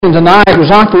tonight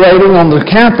was operating on the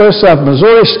campus of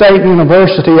Missouri State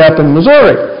University up in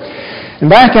Missouri. And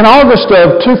back in August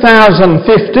of 2015,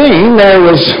 there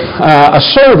was a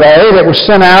survey that was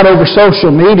sent out over social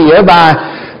media by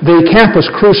the Campus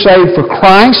Crusade for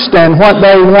Christ, and what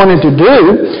they wanted to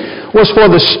do was for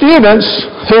the students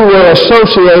who were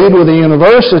associated with the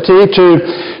university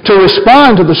to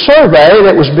respond to the survey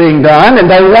that was being done, and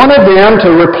they wanted them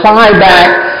to reply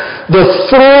back the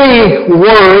three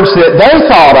words that they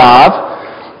thought of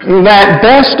that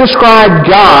best described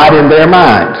God in their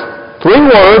mind. Three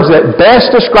words that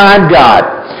best described God.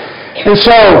 And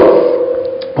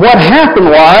so what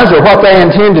happened was, or what they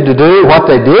intended to do,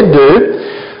 what they did do,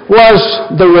 was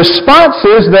the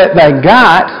responses that they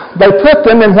got, they put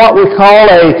them in what we call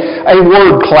a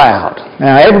word cloud.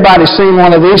 Now, everybody's seen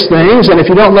one of these things, and if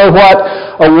you don't know what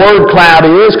a word cloud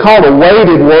is, called a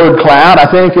weighted word cloud, I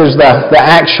think is the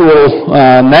actual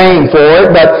name for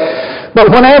it. But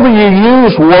whenever you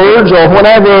use words, or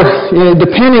whenever,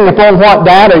 depending upon what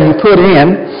data you put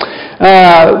in,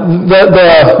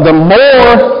 the more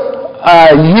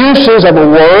uses of a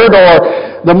word, or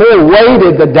the more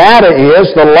weighted the data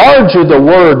is, the larger the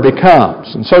word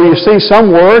becomes. And so you see some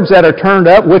words that are turned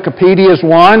up. Wikipedia is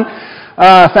one.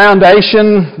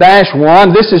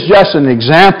 Foundation-1. This is just an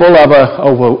example of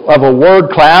a word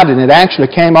cloud, and it actually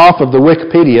came off of the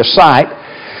Wikipedia site.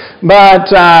 But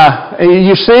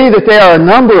you see that there are a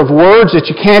number of words that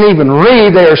you can't even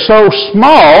read. They are so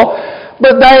small,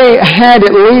 but they had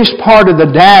at least part of the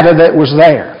data that was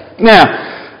there. Now,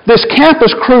 this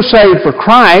Campus Crusade for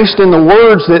Christ, and the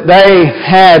words that they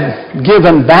had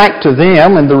given back to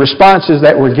them and the responses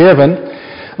that were given,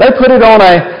 they put it on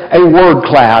a word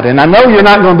cloud. And I know you're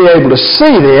not going to be able to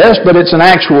see this, but it's an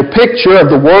actual picture of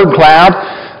the word cloud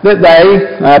that they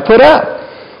put up.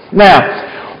 Now,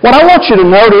 what I want you to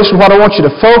notice and what I want you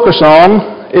to focus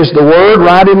on is the word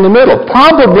right in the middle.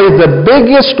 Probably the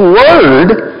biggest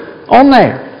word on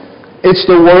there. It's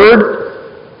the word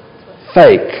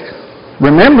fake.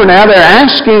 Remember now, they're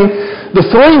asking the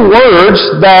three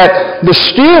words that the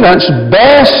students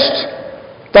best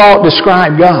thought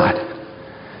described God.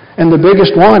 And the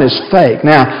biggest one is fake.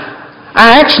 Now,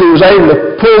 I actually was able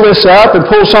to pull this up and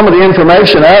pull some of the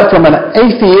information up from an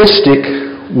atheistic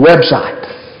website.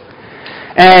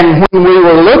 And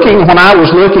when I was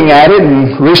looking at it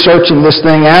and researching this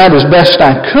thing out as best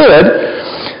I could,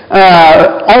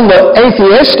 on the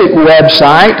atheistic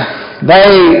website,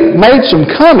 they made some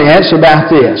comments about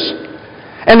this.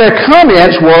 And their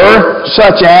comments were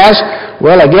such as,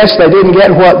 well, I guess they didn't get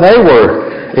what they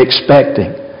were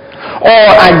expecting. Or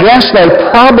I guess they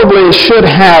probably should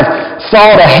have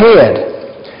thought ahead.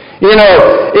 You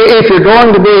know, if you're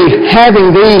going to be having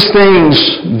these things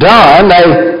done,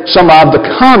 some of the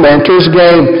commenters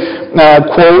gave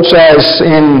quotes as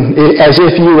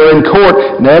if you were in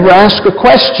court, never ask a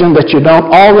question that you don't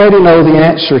already know the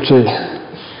answer to.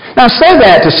 Now, I say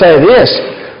that to say this.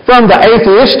 From the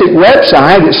atheistic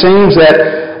website, it seems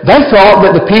that they thought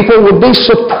that the people would be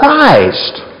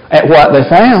surprised at what they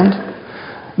found.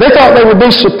 They thought they would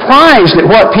be surprised at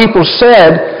what people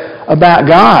said about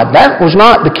God. That was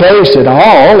not the case at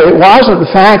all. It wasn't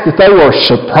the fact that they were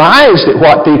surprised at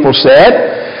what people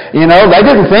said. You know, they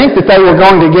didn't think that they were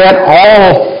going to get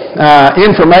all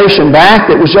information back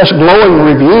that was just glowing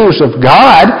reviews of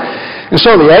God. And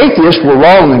so the atheists were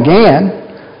wrong again.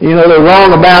 You know, they're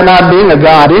wrong about not being a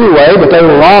God anyway, but they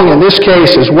were wrong in this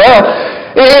case as well.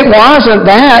 It wasn't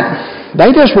that.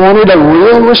 They just wanted a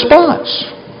real response.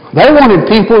 They wanted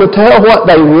people to tell what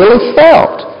they really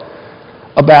felt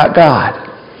about God.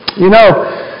 You know,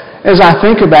 as I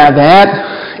think about that,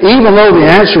 even though the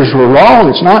answers were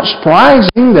wrong, it's not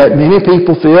surprising that many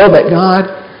people feel that God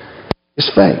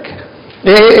is fake.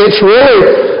 It's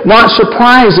really not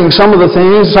surprising, some of the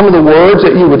things, some of the words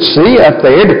that you would see up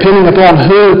there, depending upon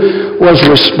who was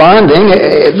responding.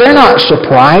 They're not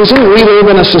surprising. We live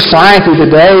in a society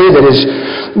today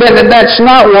that's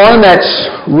not one that's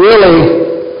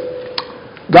really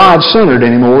God-centered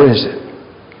anymore, is it?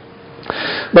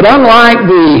 But unlike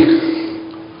the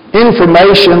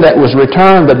information that was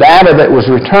returned, the data that was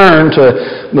returned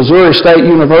to Missouri State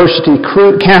University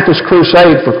Campus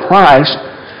Crusade for Christ,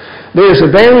 there's a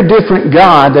very different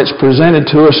God that's presented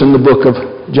to us in the book of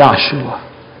Joshua.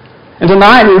 And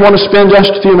tonight we want to spend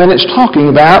just a few minutes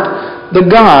talking about the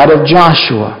God of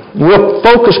Joshua. We'll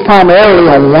focus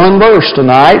primarily on one verse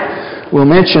tonight. We'll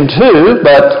mention two,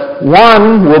 but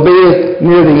one will be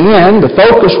near the end. The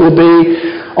focus will be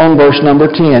on verse number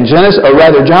 10.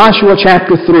 Joshua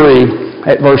chapter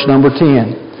 3 at verse number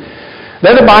 10.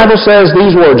 Then the Bible says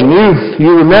these words, and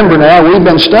you remember now, we've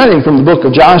been studying from the book of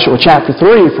Joshua chapter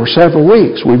 3 for several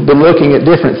weeks. We've been looking at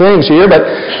different things here, but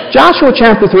Joshua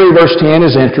chapter 3 verse 10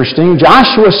 is interesting.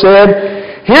 Joshua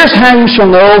said, "Here's how you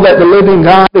shall know that the living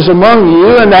God is among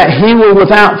you, and that He will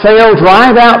without fail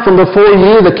drive out from before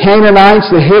you the Canaanites,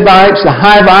 the Hivites, the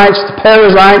Hivites, the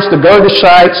Perizzites, the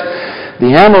Girgashites,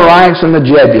 the Amorites, and the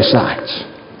Jebusites."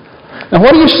 Now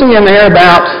what do you see in there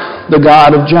about the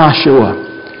God of Joshua?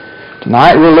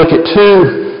 Tonight we'll look at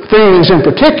two things in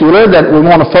particular that we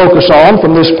want to focus on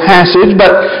from this passage. But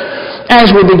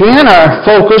as we begin our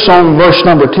focus on verse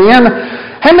number 10,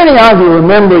 how many of you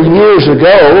remember years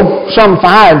ago, some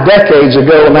 5 decades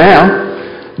ago now,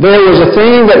 there was a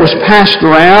thing that was passed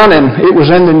around and it was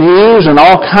in the news and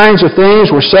all kinds of things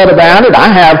were said about it.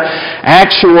 I have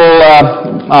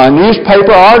actual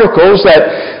newspaper articles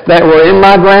that were in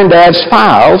my granddad's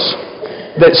files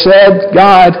that said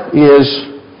God is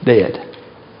dead.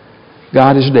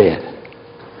 God is dead.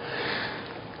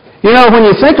 You know, when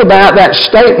you think about that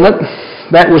statement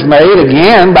that was made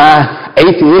again by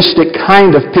atheistic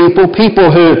kind of people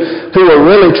who are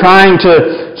really trying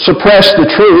to suppress the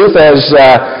truth, as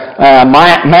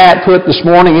Matt put this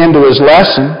morning into his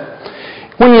lesson,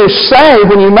 when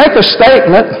you make a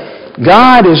statement,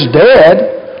 God is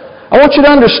dead, I want you to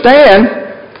understand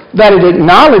that it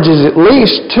acknowledges at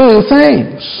least two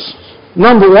things.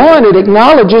 Number one, it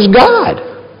acknowledges God.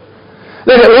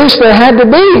 That at least there had to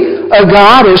be a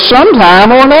God at some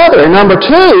time or another. And number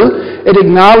two, it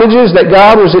acknowledges that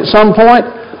God was at some point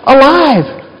alive.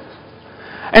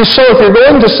 And so if you're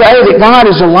going to say that God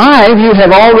is alive, you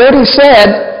have already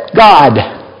said God.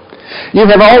 You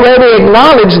have already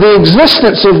acknowledged the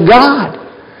existence of God.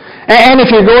 And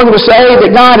if you're going to say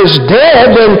that God is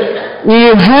dead, then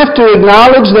you have to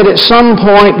acknowledge that at some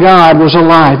point God was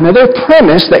alive. Now their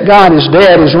premise that God is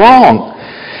dead is wrong.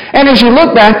 And as you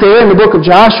look back there in the book of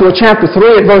Joshua chapter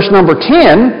 3 at verse number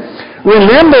 10,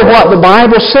 remember what the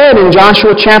Bible said in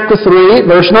Joshua chapter 3 at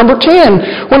verse number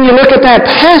 10. When you look at that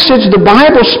passage, the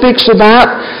Bible speaks about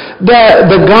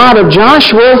the God of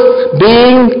Joshua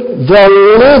being the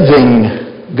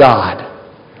living God.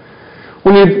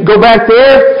 When you go back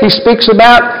there, he speaks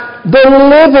about the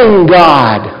living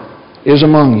God is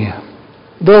among you.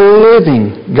 The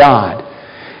living God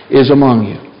is among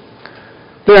you.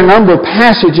 There are a number of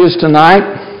passages tonight,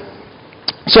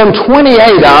 some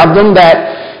 28 of them,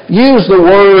 that use the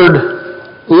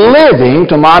word living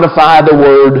to modify the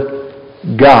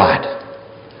word God.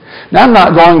 Now I'm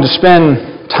not going to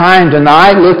spend time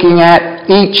tonight looking at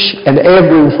each and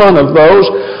every one of those,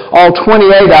 all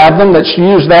 28 of them that's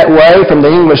used that way from the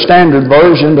English Standard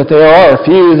Version, but there are a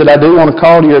few that I do want to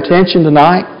call to your attention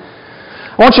tonight.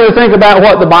 I want you to think about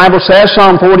what the Bible says,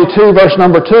 Psalm 42, verse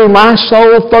number 2, "My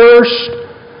soul thirsts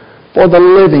for the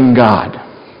living God."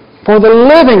 For the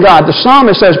living God. The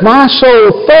psalmist says, "My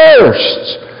soul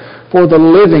thirsts for the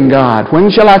living God. When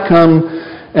shall I come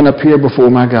and appear before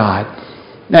my God?"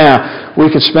 Now, we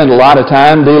could spend a lot of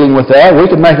time dealing with that. We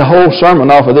could make a whole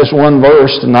sermon off of this one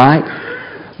verse tonight.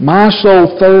 My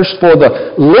soul thirsts for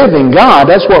the living God.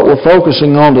 That's what we're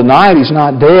focusing on tonight. He's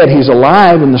not dead. He's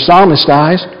alive in the psalmist's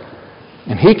eyes.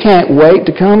 And he can't wait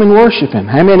to come and worship Him.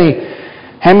 How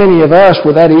many of us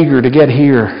were that eager to get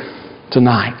here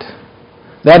tonight?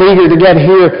 That eager to get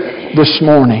here this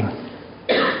morning?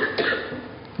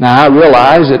 Now, I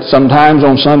realize that sometimes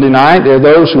on Sunday night there are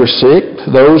those who are sick,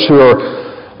 those who are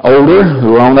older,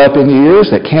 who are on up in years,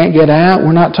 that can't get out.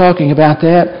 We're not talking about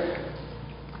that.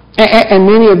 And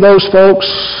many of those folks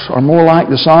are more like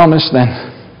the psalmist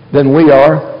than we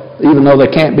are, even though they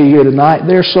can't be here tonight.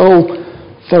 Their soul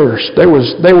thirst. There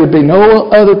would be no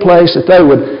other place that they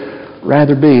would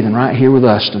rather be than right here with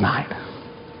us tonight.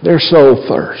 Their soul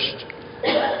thirst.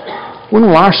 When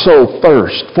will our soul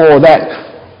thirst for that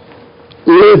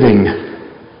living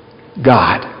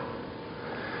God?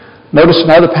 Notice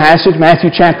another passage, Matthew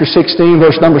chapter 16,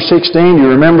 verse number 16. You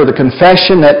remember the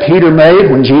confession that Peter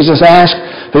made when Jesus asked,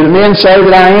 "Who do men say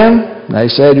that I am?" They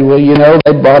said, well,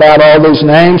 they brought out all those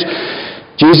names.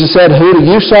 Jesus said, "Who do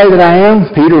you say that I am?"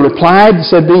 Peter replied and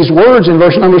said these words in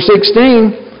verse number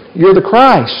 16, "You're the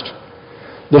Christ,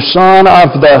 the Son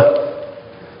of the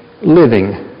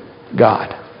living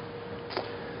God."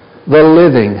 The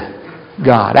living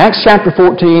God. Acts chapter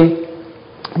 14,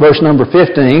 verse number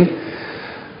 15.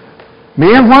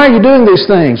 "Men, why are you doing these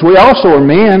things? We also are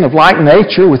men of like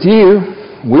nature with you.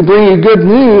 We bring you good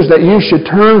news that you should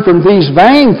turn from these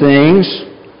vain things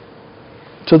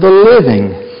to the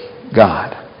living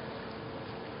God."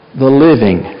 The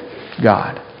living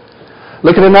God.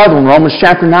 Look at another one, Romans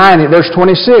chapter 9 at verse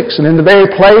 26. "And in the very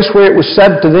place where it was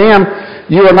said to them,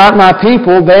 'You are not my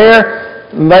people,' there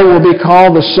they will be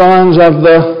called the sons of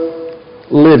the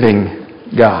living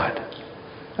God.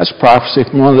 That's a prophecy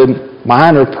from one of the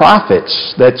minor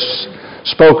prophets that's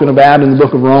spoken about in the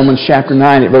book of Romans chapter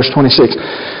 9 at verse 26.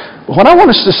 What I want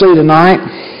us to see tonight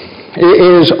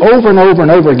is over and over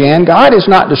and over again, God is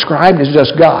not described as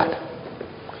just God.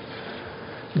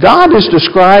 God is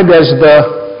described as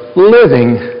the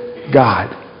living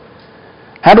God.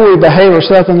 How do we behave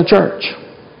ourselves in the church?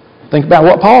 Think about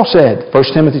what Paul said, 1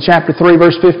 Timothy chapter 3,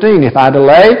 verse 15. If I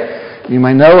delay, you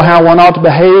may know how one ought to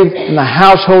behave in the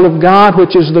household of God,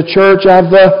 which is the church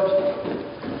of the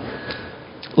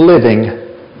living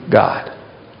God.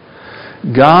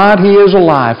 God, He is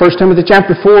alive. 1 Timothy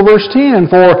chapter 4, verse 10.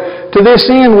 For to this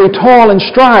end we toil and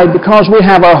strive, because we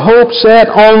have our hope set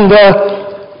on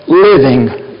the living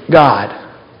God,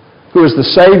 who is the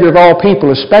Savior of all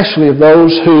people, especially of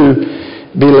those who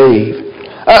believe.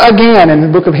 Again, in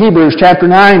the book of Hebrews, chapter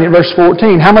 9, at verse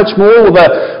 14, how much more will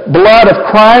the blood of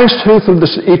Christ, who through the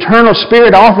eternal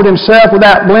Spirit offered Himself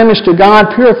without blemish to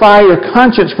God, purify your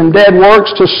conscience from dead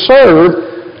works to serve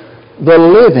the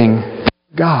living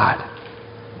God?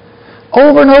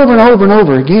 Over and over and over and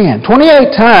over again.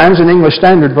 28 times in English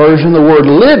Standard Version, the word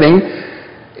living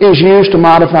is used to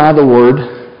modify the word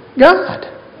God.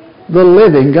 The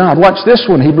living God. Watch this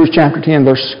one, Hebrews chapter 10,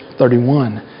 verse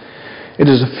 31. It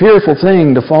is a fearful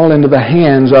thing to fall into the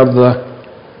hands of the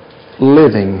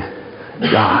living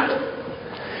God.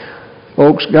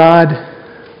 Folks, God,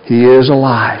 He is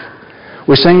alive.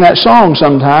 We sing that song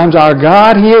sometimes, our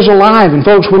God, He is alive. And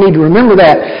folks, we need to remember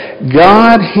that.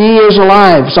 God, He is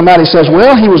alive. Somebody says,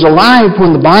 well, He was alive when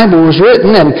the Bible was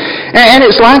written. And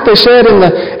it's like they said in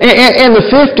the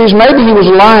 50s, maybe He was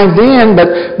alive then,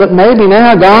 but maybe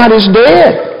now God is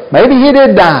dead. Maybe He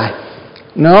did die.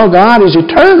 No, God is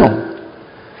eternal.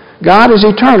 God is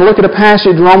eternal. Look at a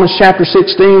passage, Romans chapter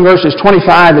 16, verses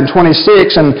 25 and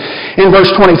 26. And in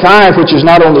verse 25, which is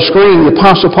not on the screen, the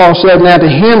Apostle Paul said, Now to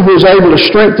Him who is able to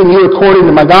strengthen you according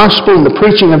to my gospel and the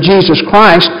preaching of Jesus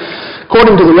Christ,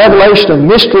 according to the revelation of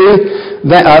mystery,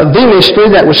 the mystery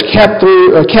that was kept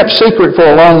secret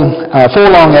for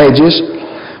long ages,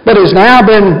 but has now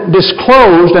been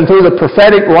disclosed and through the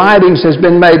prophetic writings has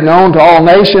been made known to all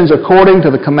nations according to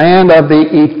the command of the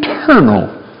eternal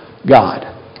God,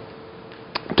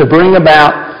 to bring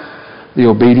about the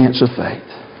obedience of faith.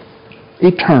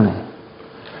 Eternal.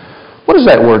 What does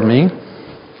that word mean?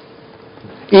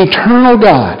 Eternal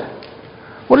God.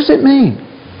 What does it mean?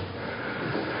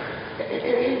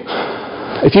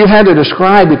 If you had to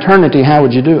describe eternity, how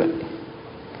would you do it?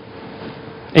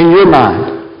 In your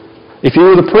mind. If you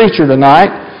were the preacher tonight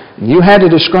and you had to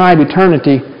describe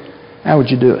eternity, how would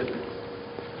you do it?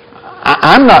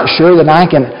 I'm not sure that I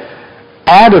can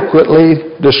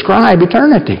adequately describe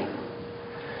eternity.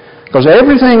 Because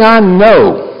everything I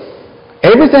know,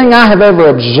 everything I have ever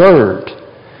observed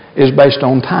is based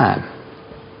on time.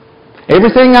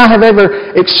 Everything I have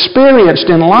ever experienced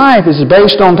in life is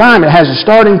based on time. It has a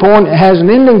starting point, it has an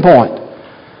ending point.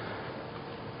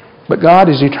 But God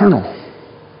is eternal.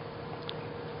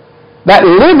 That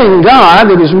living God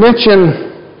that is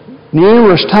mentioned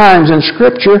numerous times in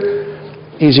Scripture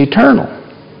is eternal.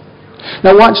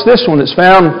 Now watch this one that's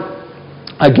found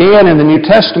again in the New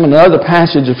Testament, another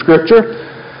passage of Scripture.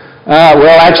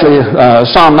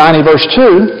 Psalm 90 verse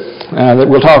 2 that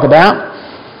we'll talk about.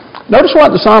 Notice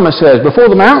what the psalmist says. Before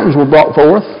the mountains were brought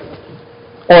forth,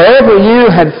 or ever you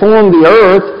had formed the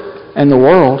earth and the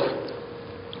world,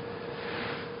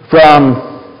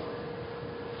 from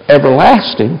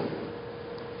everlasting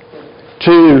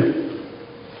to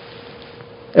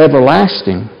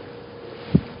everlasting,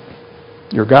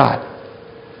 you're God.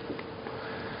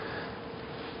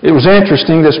 It was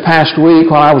interesting this past week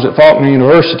while I was at Faulkner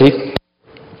University,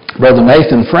 Brother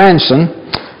Nathan Franson,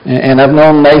 and I've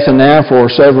known Nathan now for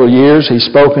several years. He's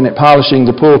spoken at Polishing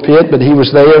the Pulpit, but he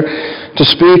was there to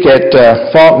speak at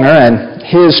Faulkner, and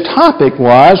his topic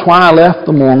was why I left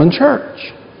the Mormon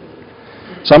Church.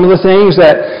 Some of the things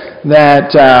that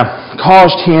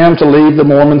caused him to leave the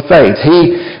Mormon faith.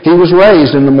 He was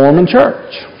raised in the Mormon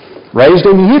Church, raised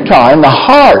in Utah, in the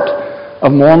heart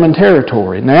of Mormon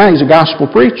territory. Now he's a gospel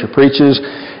preacher, preaches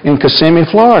in Kissimmee,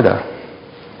 Florida.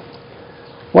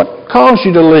 What caused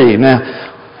you to leave? Now,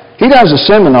 he does a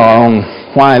seminar on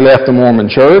why he left the Mormon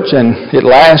Church, and it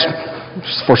lasts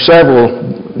for several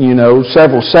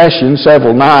sessions,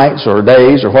 several nights or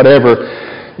days or whatever,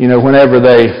 whenever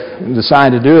they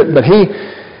decide to do it. But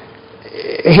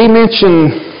he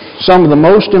mentioned some of the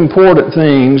most important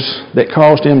things that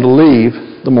caused him to leave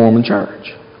the Mormon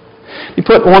Church. He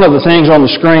put one of the things on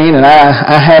the screen, and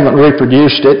I haven't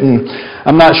reproduced it, and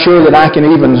I'm not sure that I can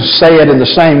even say it in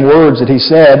the same words that he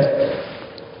said.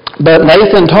 But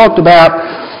Nathan talked about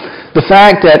the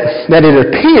fact that it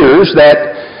appears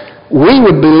that we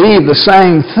would believe the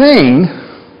same thing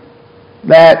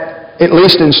that, at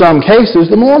least in some cases,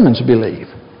 the Mormons believe.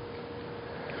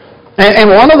 And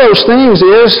one of those things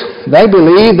is they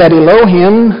believe that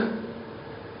Elohim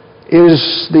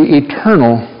is the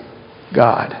eternal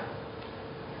God.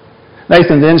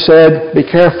 Nathan then said, be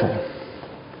careful.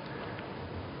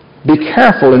 Be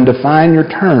careful and define your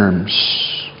terms.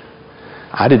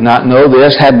 I did not know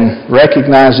this, hadn't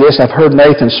recognized this. I've heard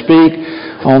Nathan speak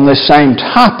on this same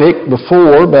topic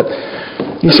before, but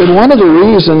he said one of the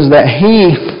reasons that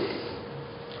he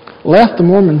left the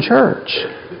Mormon church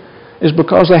is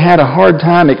because they had a hard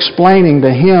time explaining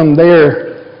to him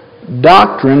their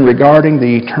doctrine regarding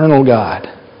the eternal God.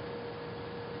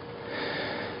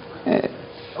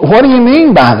 What do you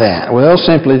mean by that? Well,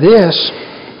 simply this.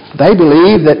 They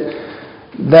believe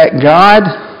that God,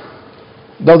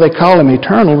 though they call Him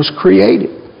eternal, was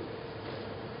created.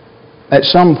 At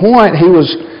some point, He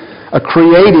was a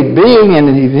created being, and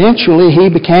eventually He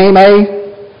became a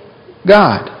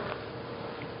God.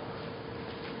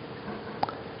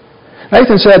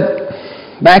 Nathan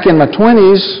said, back in my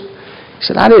 20s, he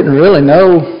said, I didn't really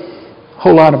know a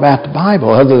whole lot about the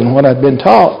Bible other than what I'd been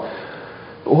taught.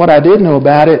 But what I did know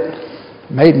about it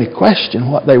made me question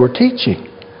what they were teaching.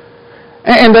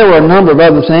 And there were a number of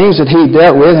other things that he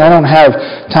dealt with. I don't have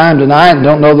time tonight and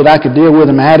don't know that I could deal with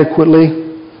them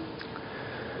adequately.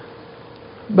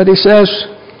 But he says,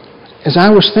 as I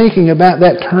was thinking about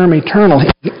that term eternal,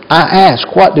 I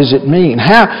asked, what does it mean?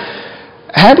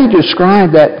 How do you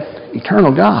describe that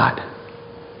eternal God?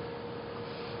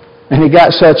 And he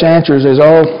got such answers as,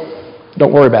 oh,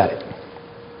 don't worry about it.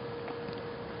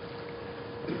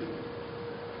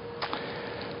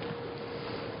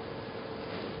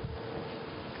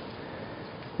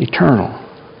 Eternal.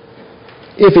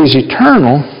 If He's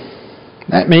eternal,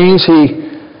 that means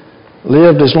He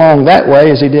lived as long that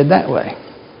way as He did that way.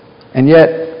 And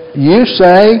yet, you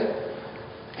say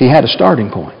He had a starting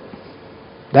point.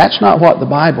 That's not what the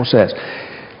Bible says.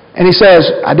 And he says,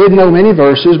 I didn't know many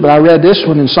verses, but I read this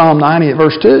one in Psalm 90 at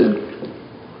verse 2.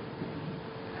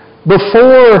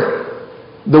 Before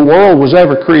the world was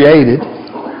ever created,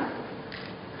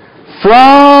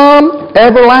 from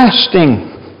everlasting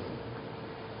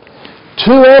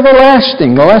to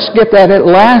everlasting. Now let's get that at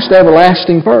last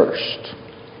everlasting first.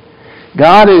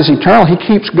 God is eternal. He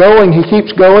keeps going, He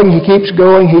keeps going, He keeps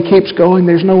going, He keeps going.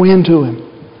 There's no end to Him.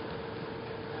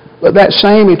 But that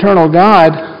same eternal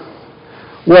God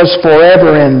was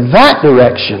forever in that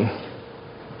direction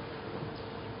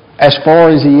as far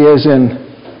as He is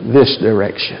in this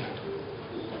direction.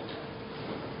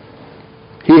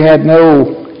 He had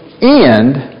no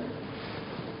end,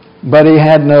 but He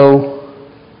had no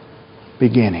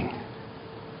beginning.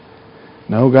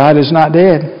 No, God is not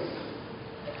dead.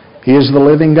 He is the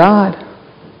living God.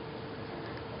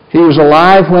 He was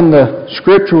alive when the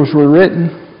Scriptures were written.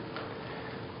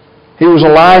 He was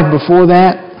alive before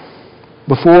that,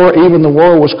 before even the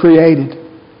world was created.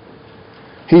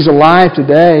 He's alive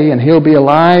today, and He'll be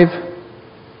alive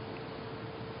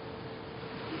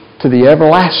to the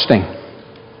everlasting.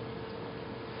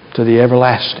 To the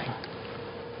everlasting.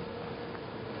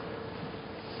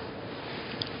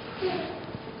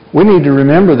 We need to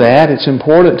remember that. It's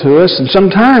important to us. And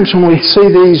sometimes when we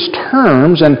see these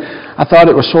terms, and I thought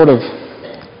it was sort of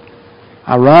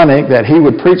ironic that he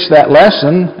would preach that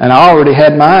lesson, and I already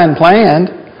had mine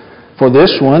planned for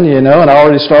this one, and I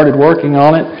already started working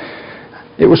on it.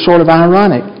 It was sort of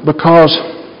ironic because,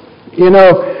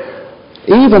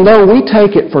 even though we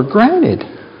take it for granted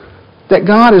that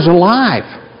God is alive,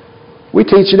 we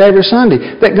teach it every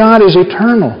Sunday, that God is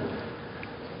eternal.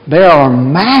 There are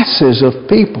masses of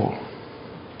people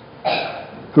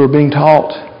who are being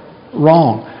taught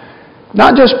wrong.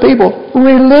 Not just people,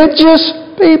 religious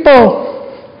people.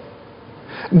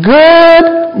 Good,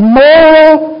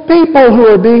 moral people who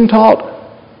are being taught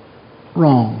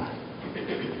wrong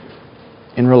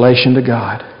in relation to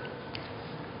God.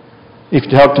 If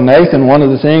you talk to Nathan, one of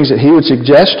the things that he would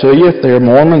suggest to you, if there are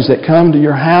Mormons that come to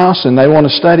your house and they want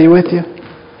to study with you,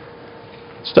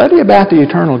 study about the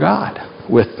eternal God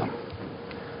with them.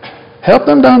 Help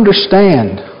them to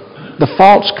understand the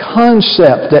false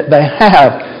concept that they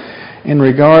have in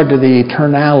regard to the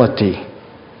eternality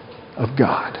of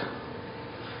God.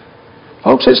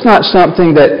 Folks, it's not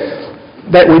something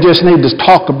that we just need to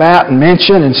talk about and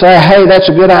mention and say, hey, that's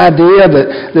a good idea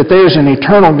that there's an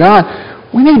eternal God.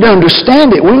 We need to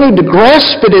understand it. We need to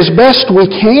grasp it as best we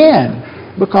can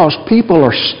because people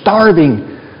are starving.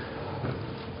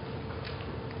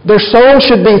 Their soul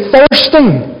should be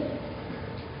thirsting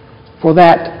for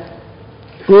that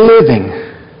living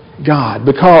God.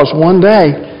 Because one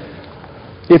day,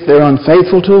 if they're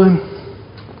unfaithful to Him,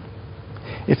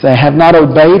 if they have not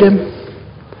obeyed Him,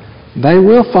 they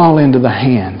will fall into the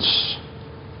hands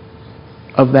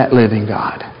of that living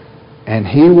God. And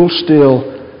He will still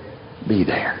be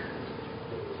there.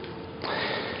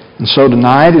 And so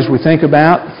tonight, as we think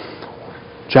about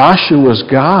Joshua's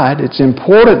God, it's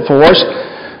important for us,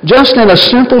 just in a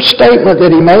simple statement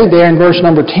that he made there in verse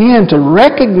number 10, to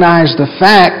recognize the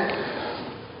fact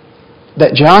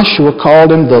that Joshua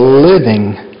called Him the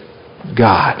living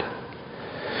God.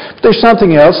 There's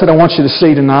something else that I want you to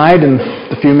see tonight in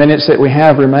the few minutes that we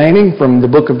have remaining from the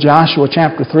book of Joshua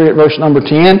chapter 3 at verse number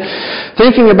 10.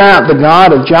 Thinking about the God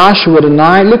of Joshua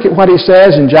tonight, look at what he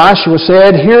says. And Joshua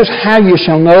said, "Here's how you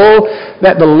shall know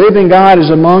that the living God is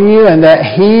among you, and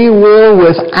that He will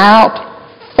without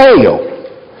fail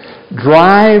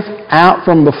drive out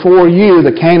from before you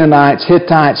the Canaanites,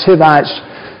 Hittites, Hivites,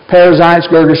 Perizzites,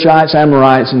 Girgashites,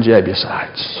 Amorites, and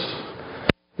Jebusites."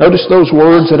 Notice those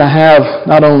words that I have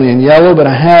not only in yellow, but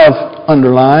I have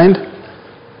underlined.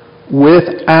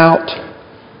 Without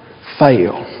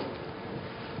fail.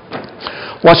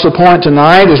 What's the point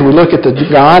tonight as we look at the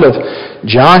God of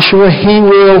Joshua? He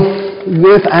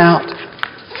will without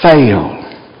fail.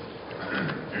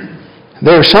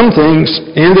 There are some things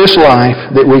in this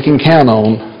life that we can count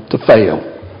on to fail.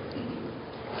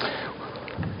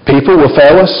 People will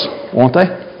fail us, won't they?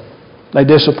 They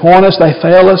disappoint us. They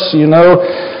fail us. You know,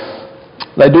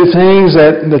 they do things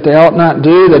that they ought not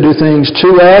do. They do things to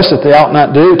us that they ought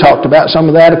not do. We talked about some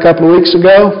of that a couple of weeks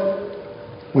ago.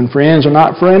 When friends are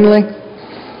not friendly,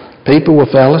 people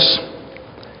will fail us.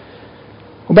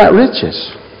 What about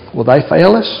riches? Will they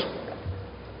fail us?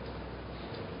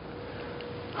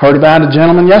 Heard about a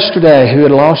gentleman yesterday who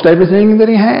had lost everything that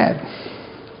he had.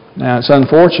 Now, it's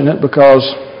unfortunate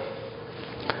because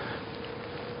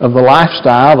of the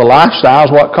lifestyle. The lifestyle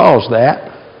is what caused that.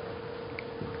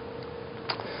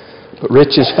 But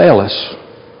riches fail us.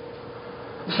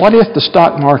 What if the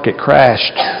stock market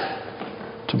crashed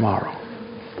tomorrow?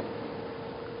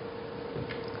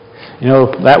 You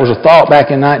know, that was a thought back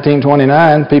in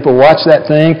 1929. People watched that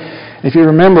thing. If you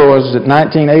remember, was it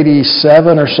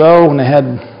 1987 or so when they had,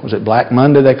 was it Black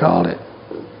Monday they called it?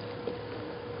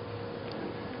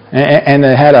 And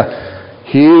they had a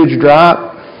huge drop.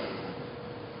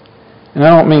 And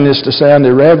I don't mean this to sound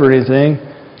irreverent or anything,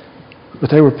 but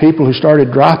there were people who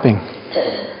started dropping.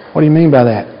 What do you mean by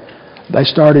that? They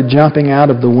started jumping out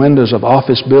of the windows of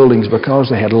office buildings because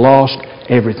they had lost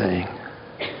everything.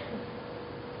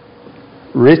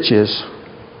 Riches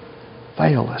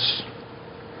fail us.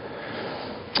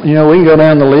 You know, we can go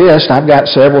down the list. I've got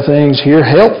several things here.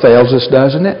 Health fails us,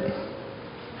 doesn't it?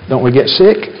 Don't we get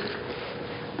sick?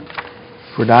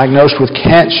 If we're diagnosed with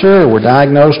cancer, or we're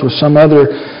diagnosed with some other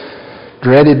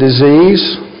dreaded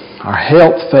disease, our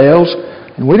health fails,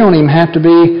 and we don't even have to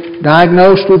be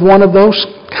diagnosed with one of those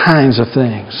kinds of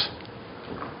things.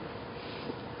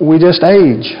 We just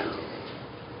age,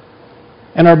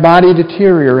 and our body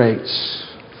deteriorates.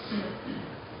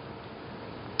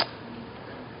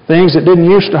 Things that didn't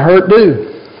used to hurt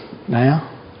do now.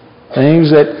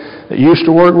 Things that used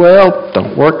to work well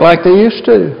don't work like they used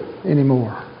to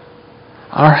anymore.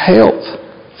 Our health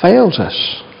fails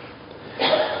us.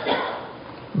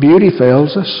 Beauty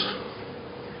fails us.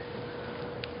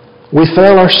 We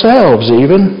fail ourselves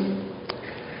even.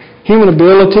 Human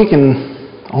ability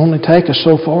can only take us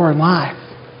so far in life.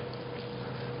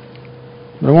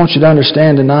 But I want you to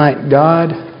understand tonight,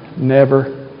 God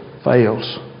never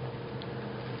fails.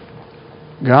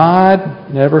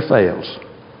 God never fails.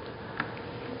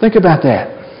 Think about that.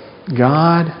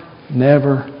 God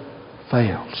never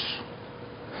fails.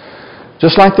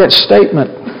 Just like that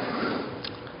statement,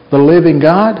 the living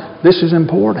God, this is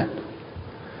important.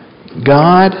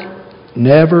 God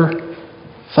never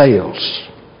fails.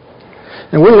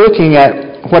 And we're looking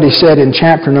at what he said in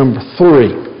chapter number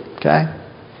 3. Okay?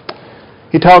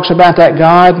 He talks about that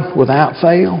God without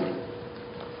fail.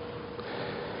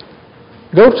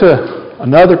 Go to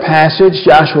another passage,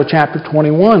 Joshua chapter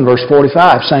 21, verse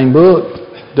 45, same book,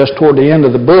 just toward the end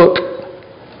of the book.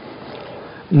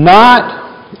 Not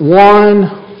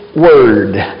one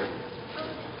word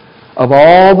of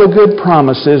all the good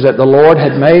promises that the Lord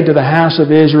had made to the house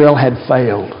of Israel had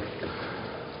failed.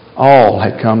 All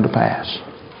had come to pass.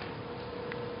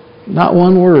 Not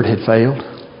one word had failed.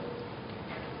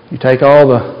 You take all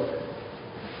the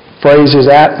phrases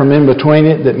out from in between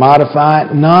it that modify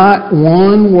it, not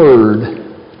one word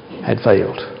had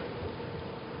failed.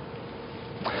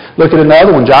 Look at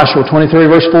another one, Joshua 23,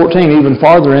 verse 14, even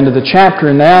farther into the chapter.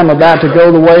 And now I'm about to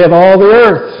go the way of all the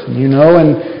earth. You know,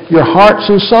 and your hearts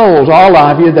and souls, all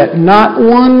of you, that not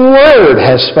one word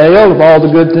has failed of all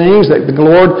the good things that the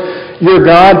Lord your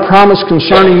God promised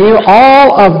concerning you.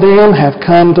 All of them have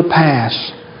come to pass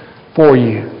for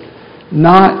you.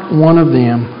 Not one of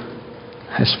them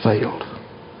has failed.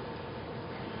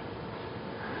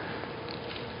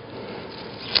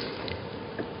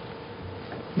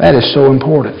 That is so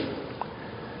important.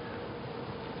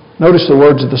 Notice the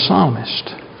words of the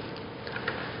psalmist.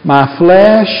 My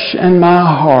flesh and my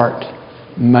heart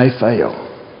may fail,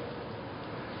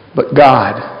 but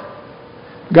God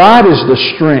is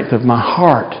the strength of my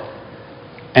heart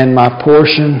and my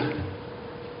portion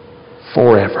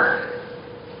forever.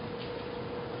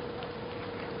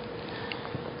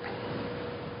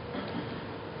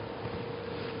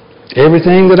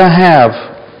 Everything that I have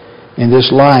in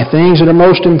this life, things that are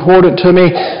most important to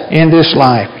me in this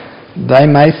life, they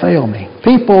may fail me.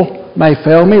 People may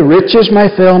fail me. Riches may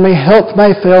fail me. Health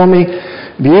may fail me.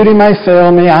 Beauty may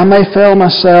fail me. I may fail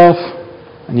myself.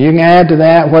 And you can add to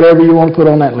that whatever you want to put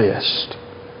on that list.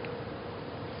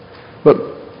 But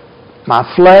my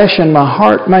flesh and my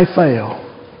heart may fail.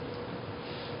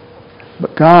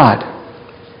 But God,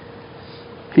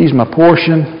 He's my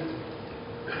portion.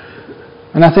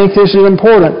 And I think this is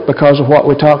important because of what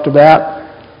we talked about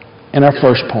in our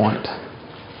first point.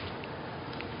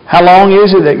 How long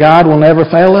is it that God will never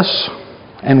fail us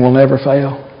and will never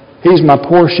fail? He's my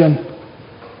portion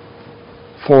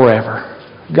forever.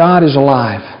 God is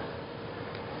alive.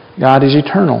 God is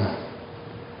eternal.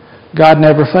 God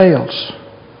never fails.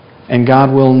 And God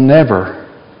will never,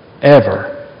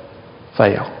 ever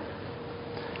fail.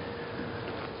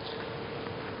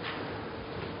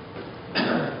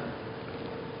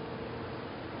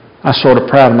 I was sort of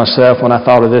proud of myself when I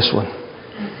thought of this one.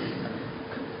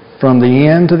 From the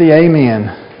end to the amen,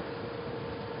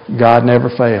 God never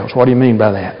fails. What do you mean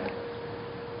by that?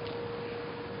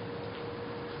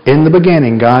 In the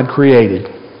beginning, God created.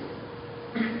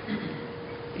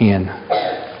 In.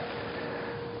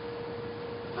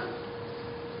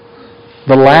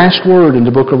 The last word in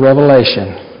the book of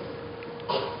Revelation,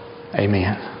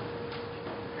 amen.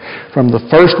 From the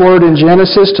first word in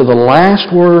Genesis to the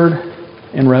last word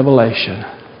in Revelation.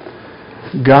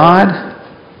 God,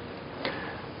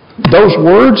 those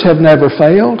words have never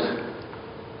failed,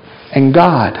 and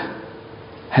God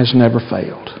has never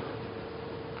failed.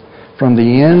 From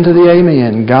the end to the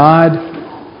amen, God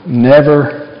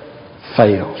never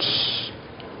fails.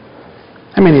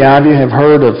 How many of you have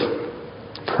heard of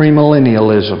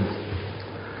premillennialism?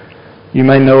 You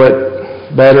may know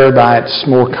it better by its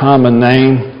more common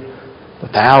name, the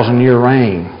 1,000-year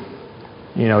reign.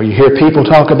 You know, you hear people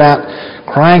talk about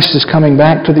Christ is coming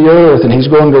back to the earth and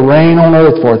He's going to reign on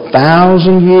earth for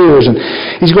 1,000 years and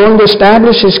He's going to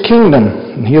establish His kingdom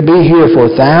and He'll be here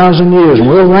for 1,000 years and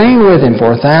we'll reign with Him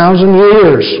for 1,000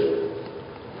 years.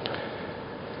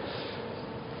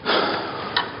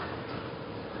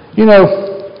 You know,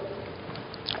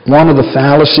 one of the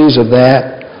fallacies of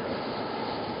that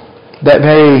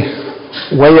very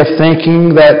way of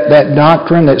thinking, that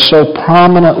doctrine that's so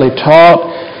prominently taught,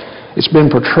 it's been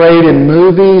portrayed in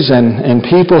movies and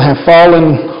people have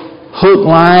fallen hook,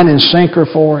 line, and sinker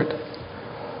for it.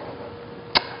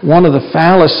 One of the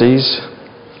fallacies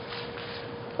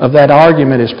of that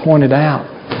argument is pointed out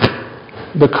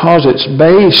because it's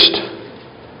based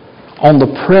on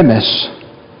the premise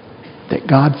that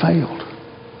God failed.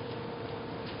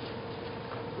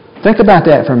 Think about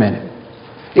that for a minute.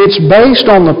 It's based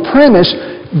on the premise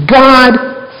God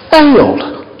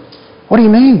failed. What do you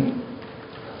mean?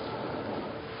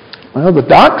 Well, the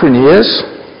doctrine is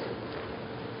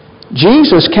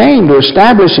Jesus came to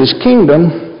establish His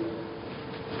kingdom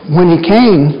when He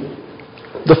came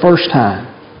the first time.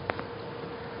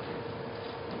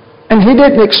 And He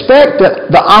didn't expect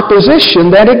the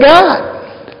opposition that He got.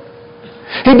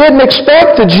 He didn't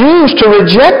expect the Jews to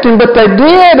reject Him, but they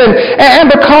did.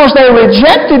 And because they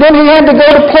rejected Him, He had to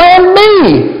go to plan B.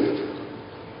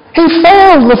 He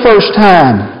failed the first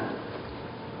time.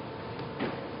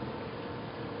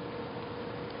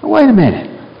 Wait a minute.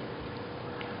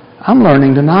 I'm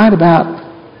learning tonight about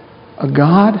a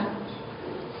God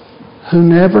who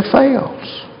never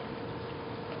fails.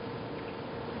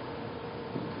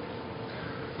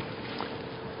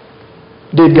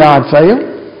 Did God fail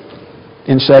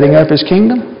in setting up His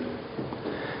kingdom?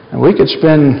 And we could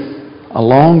spend a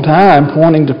long time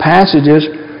pointing to passages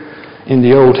in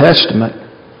the Old Testament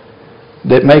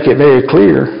that make it very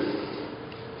clear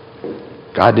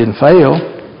God didn't fail.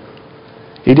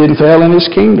 He didn't fail in His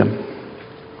kingdom.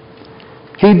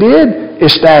 He did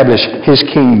establish His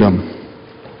kingdom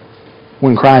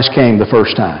when Christ came the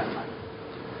first time.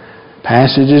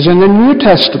 Passages in the New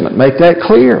Testament make that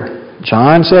clear.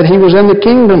 John said He was in the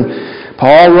kingdom.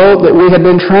 Paul wrote that we had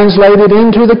been translated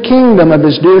into the kingdom of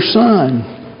His dear Son.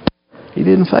 He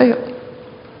didn't fail.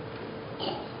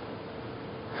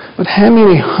 But how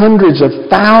many hundreds of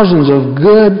thousands of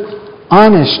good,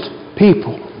 honest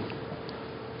people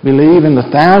believe in the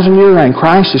 1,000-year reign?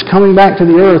 Christ is coming back to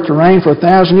the earth to reign for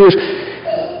 1,000 years.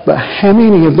 But how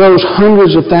many of those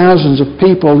hundreds of thousands of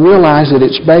people realize that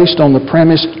it's based on the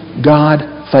premise God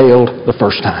failed the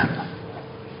first time?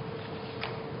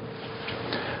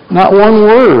 Not one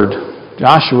word,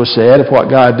 Joshua said, of what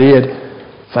God did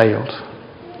failed.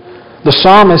 The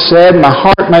psalmist said, my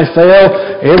heart may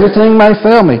fail, everything may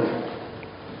fail me.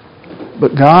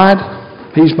 But God,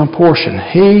 He's my portion.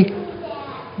 He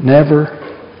never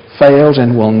fails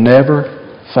and will never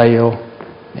fail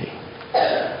me.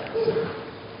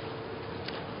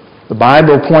 The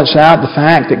Bible points out the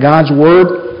fact that God's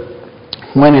Word,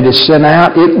 when it is sent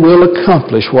out, it will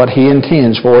accomplish what He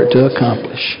intends for it to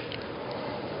accomplish.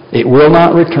 It will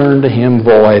not return to Him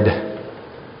void,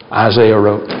 Isaiah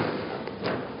wrote.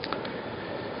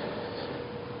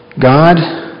 God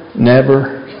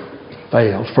never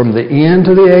fails. From the end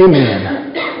to the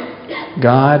amen,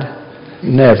 God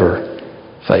never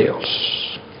fails.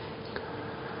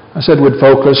 I said we'd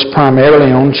focus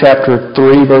primarily on chapter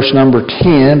 3, verse number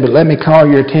 10, but let me call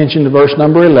your attention to verse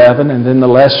number 11, and then the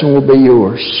lesson will be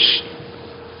yours.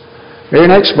 Very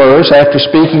next verse, after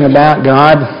speaking about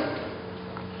God,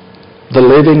 the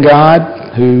living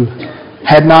God who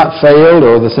had not failed,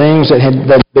 or the things that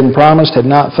had been promised had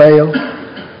not failed,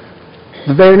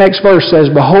 the very next verse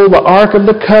says, behold, the ark of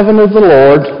the covenant of the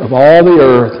Lord of all the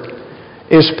earth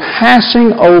is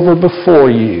passing over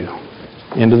before you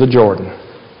into the Jordan.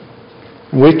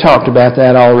 We've talked about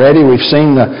that already. We've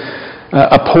seen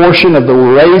a portion of the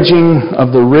raging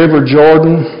of the River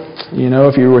Jordan. You know,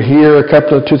 if you were here a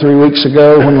couple of 2-3 weeks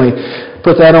ago when we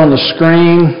put that on the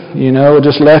screen, you know,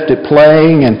 just left it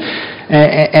playing,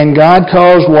 and God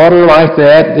caused water like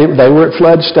that. They were at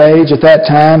flood stage at that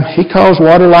time. He caused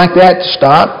water like that to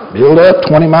stop, build up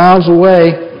 20 miles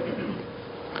away.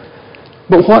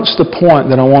 But what's the point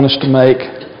that I want us to make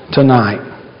tonight?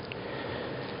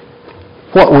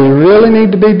 What we really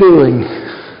need to be doing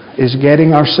is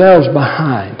getting ourselves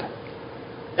behind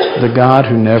the God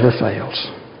who never fails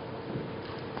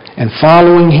and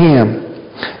following Him.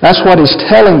 That's what He's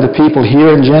telling the people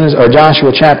here in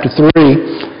Joshua chapter 3.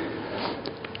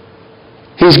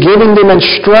 He's giving them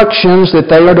instructions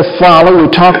that they are to follow. We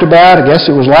talked about, I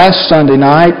guess it was last Sunday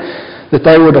night, that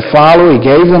they were to follow. He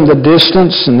gave them the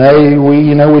distance, and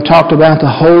we talked about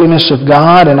the holiness of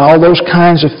God and all those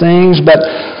kinds of things, but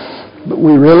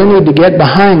we really need to get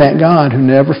behind that God who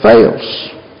never fails,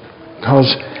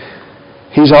 because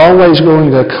He's always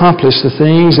going to accomplish the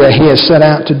things that He has set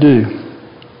out to do.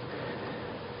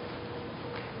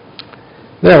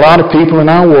 There are a lot of people in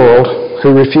our world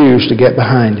who refuse to get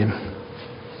behind Him.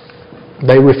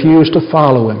 They refuse to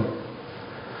follow Him.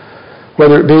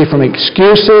 Whether it be from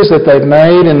excuses that they've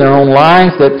made in their own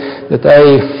life that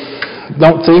they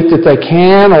don't think that they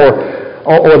can,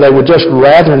 or they would just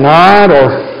rather not,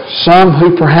 or some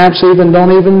who perhaps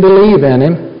don't even believe in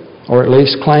Him, or at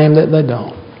least claim that they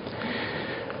don't.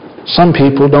 Some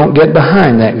people don't get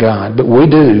behind that God, but we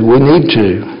do. We need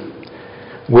to.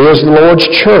 We as the Lord's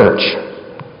church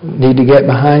need to get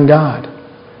behind God.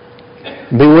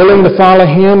 Be willing to follow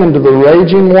Him into the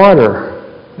raging water,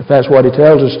 if that's what He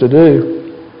tells us to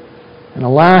do, and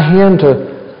allow Him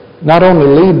to not only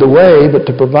lead the way, but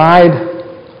to provide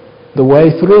the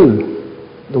way through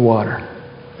the water.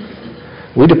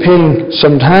 We depend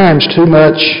sometimes too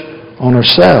much on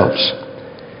ourselves.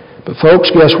 But folks,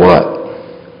 guess what?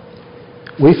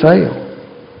 We fail.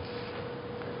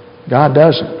 God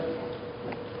doesn't.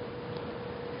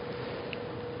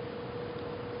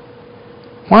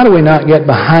 Why do we not get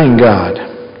behind God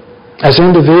as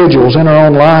individuals in our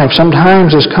own lives,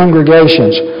 sometimes as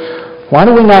congregations? Why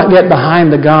do we not get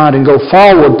behind the God and go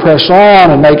forward, press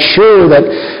on, and make sure that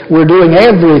we're doing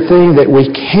everything that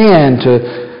we can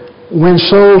to win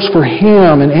souls for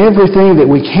Him, and everything that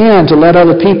we can to let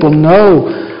other people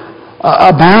know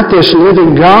about this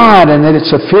living God, and that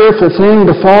it's a fearful thing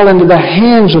to fall into the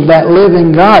hands of that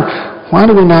living God? Why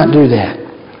do we not do that?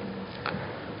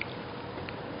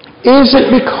 Is it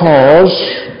because,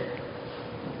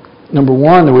 number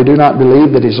one, that we do not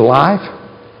believe that He's alive?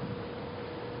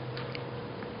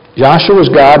 Joshua's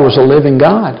God was a living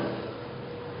God.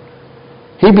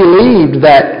 He believed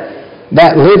that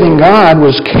living God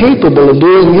was capable of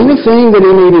doing anything that He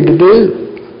needed to do.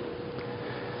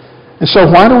 And so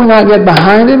why do we not get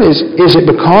behind Him? Is it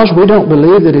because we don't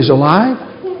believe that He's alive?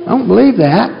 I don't believe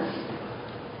that.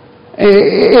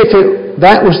 If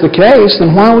that was the case,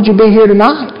 then why would you be here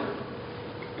tonight?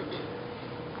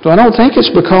 So I don't think it's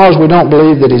because we don't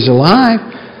believe that He's alive.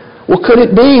 Well, could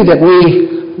it be that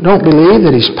we don't believe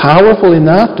that He's powerful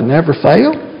enough to never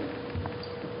fail?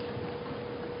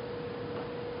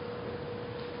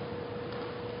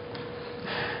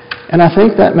 And I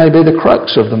think that may be the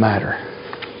crux of the matter.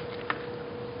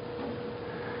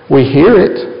 We hear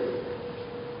it.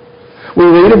 We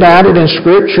read about it in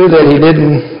Scripture that He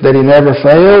never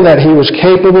failed, that He was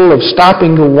capable of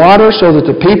stopping the water so that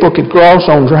the people could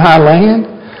cross on dry land.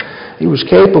 He was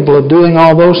capable of doing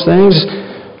all those things.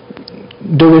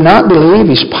 Do we not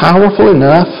believe He's powerful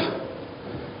enough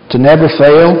to never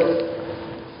fail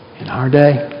in our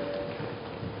day?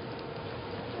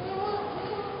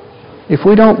 If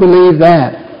we don't believe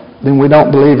that, then we don't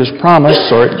believe His promise,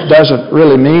 or it doesn't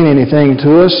really mean anything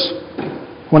to us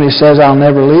when He says, I'll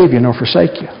never leave you nor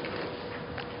forsake you.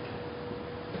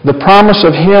 The promise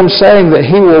of Him saying that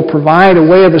He will provide a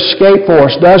way of escape for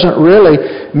us doesn't really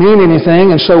mean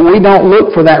anything, and so we don't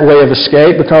look for that way of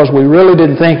escape because we really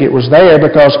didn't think it was there,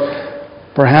 because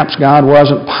perhaps God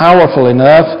wasn't powerful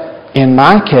enough, in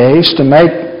my case, to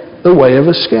make the way of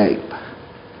escape.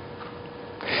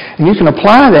 And you can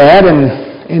apply that in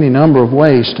any number of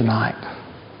ways tonight.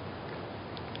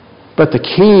 But the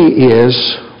key is,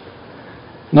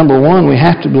 number one, we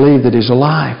have to believe that He's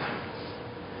alive.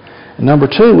 And number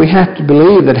two, we have to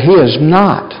believe that He is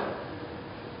not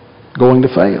going to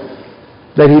fail.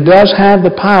 That He does have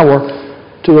the power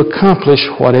to accomplish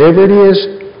whatever it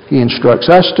is He instructs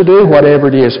us to do, whatever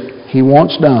it is He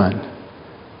wants done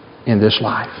in this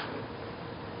life.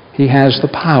 He has the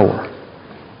power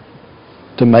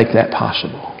to make that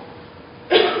possible.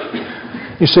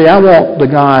 You see, I want the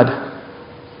God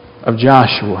of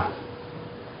Joshua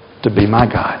to be my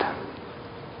God.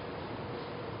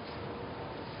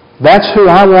 That's who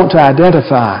I want to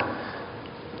identify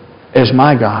as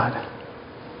my God.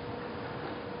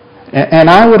 And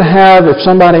I would have, if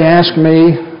somebody asked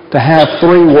me to have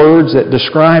 3 words that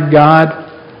describe God,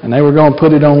 and they were going to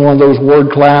put it on one of those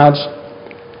word clouds,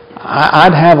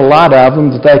 I'd have a lot of them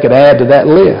that they could add to that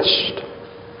list.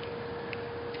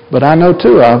 But I know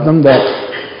 2 of them that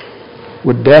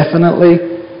would definitely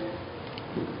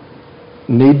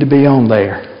need to be on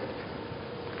there.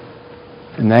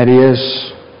 And that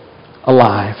is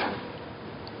alive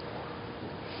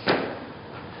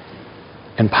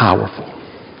and powerful,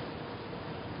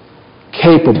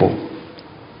 capable,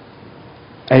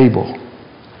 able.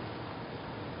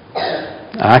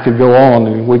 I could go on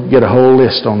and we could get a whole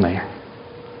list on there.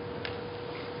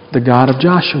 The God of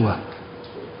Joshua.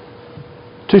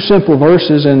 2 simple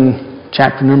verses in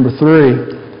chapter number 3,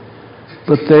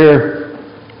 but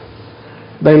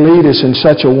they lead us in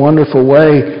such a wonderful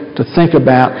way to think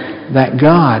about that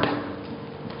God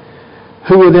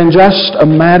who within just a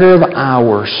matter of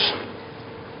hours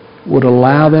would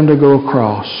allow them to go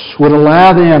across, would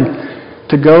allow them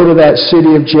to go to that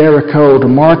city of Jericho, to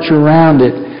march around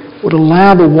it, would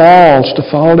allow the walls to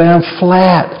fall down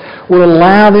flat, would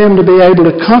allow them to be able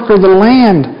to conquer the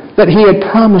land that He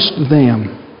had promised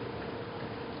them.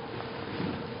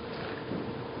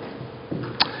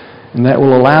 And that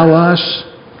will allow us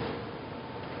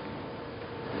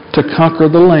to conquer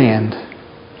the land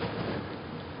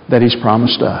that He's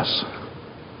promised us.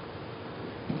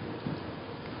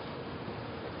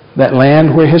 That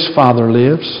land where His Father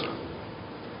lives,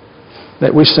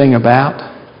 that we sing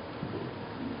about,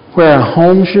 where our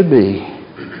home should be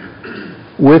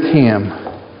with Him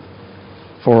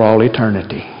for all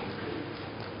eternity.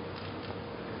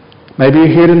 Maybe you're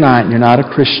here tonight and you're not a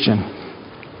Christian.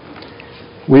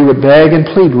 We would beg and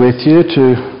plead with you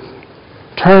to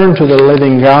turn to the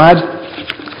living God.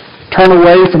 Turn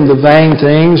away from the vain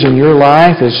things in your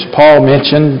life, as Paul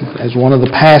mentioned as one of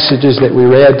the passages that we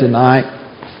read tonight.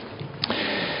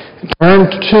 Turn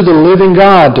to the living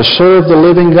God, to serve the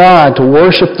living God, to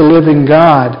worship the living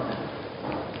God,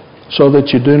 so that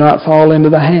you do not fall into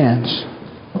the hands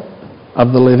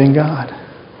of the living God.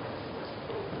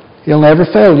 He'll never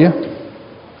fail you.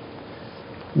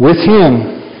 With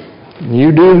Him,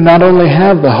 you do not only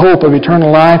have the hope of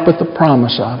eternal life, but the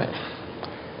promise of it.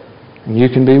 And you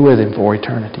can be with Him for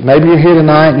eternity. Maybe you're here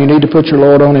tonight and you need to put your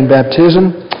Lord on in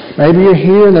baptism. Maybe you're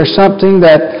here and there's something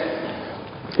that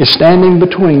is standing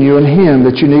between you and Him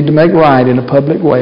that you need to make right in a public way.